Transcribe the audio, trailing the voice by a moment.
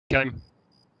Game.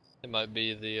 It might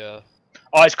be the.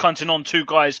 Eyes cunting on two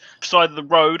guys side of the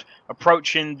road,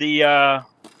 approaching the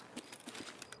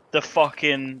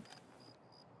fucking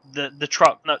the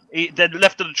truck. No, they're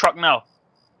left of the truck now.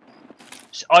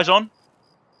 Eyes on.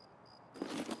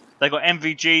 They got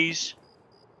MVGs.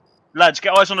 Lads,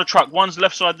 get eyes on the truck. One's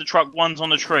left side of the truck. One's on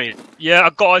the tree. Yeah,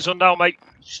 I've got eyes on now, mate.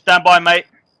 Stand by, mate.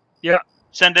 Yeah.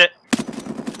 Send it.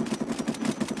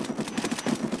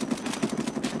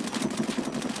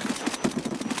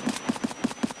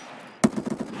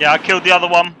 Yeah, I killed the other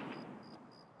one.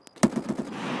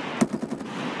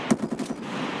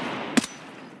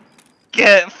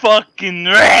 Get fucking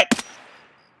wrecked!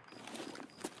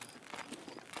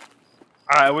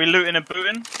 Alright, are we looting and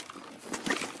booting?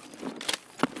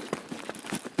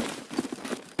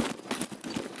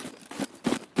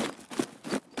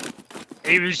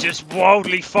 He was just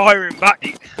wildly firing back.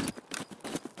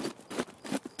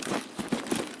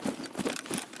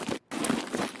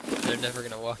 They're never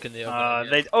gonna walk in the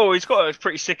open. Oh, he's got a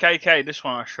pretty sick AK. This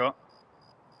one I shot.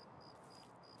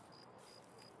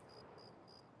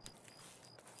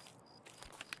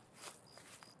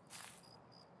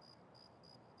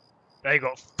 They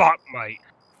got fucked, mate.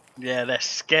 Yeah, they're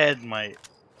scared, mate.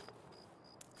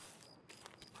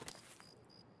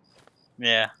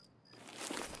 Yeah.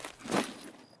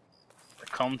 The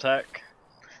contact.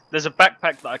 There's a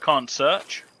backpack that I can't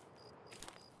search.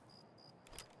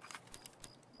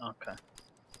 Okay.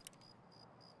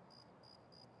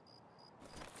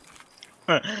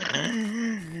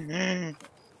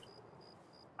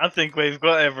 I think we've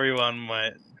got everyone,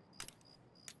 mate.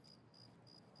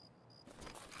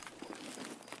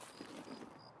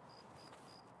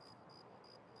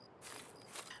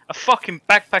 A fucking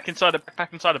backpack inside a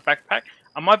backpack inside a backpack?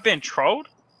 Am I being trolled?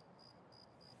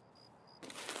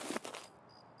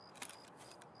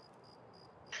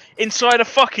 Inside a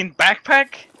fucking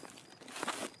backpack?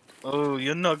 Oh,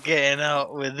 you're not getting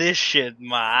out with this shit,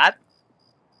 man.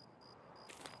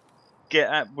 Get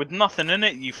out with nothing in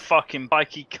it, you fucking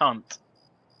bikey cunt.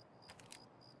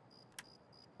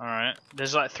 Alright,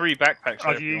 there's like 3 backpacks.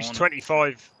 I've used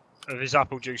 25 of his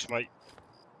apple juice, mate,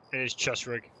 in his chest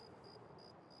rig.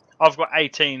 I've got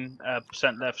 18%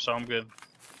 left, so I'm good.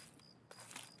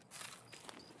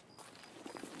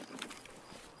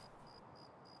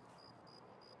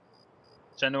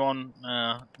 Is anyone?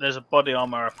 There's a body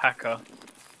armor, a packer.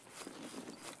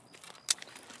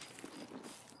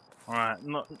 All right,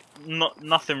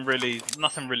 nothing really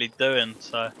doing.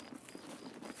 So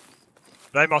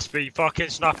they must be fucking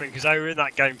snapping because they were in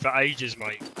that game for ages,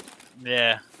 mate.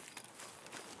 Yeah.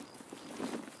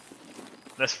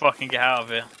 Let's fucking get out of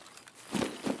here.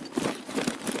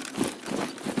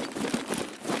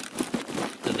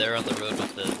 So they're on the road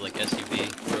with the like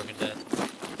SUV broken down.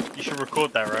 You should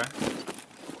record that, right?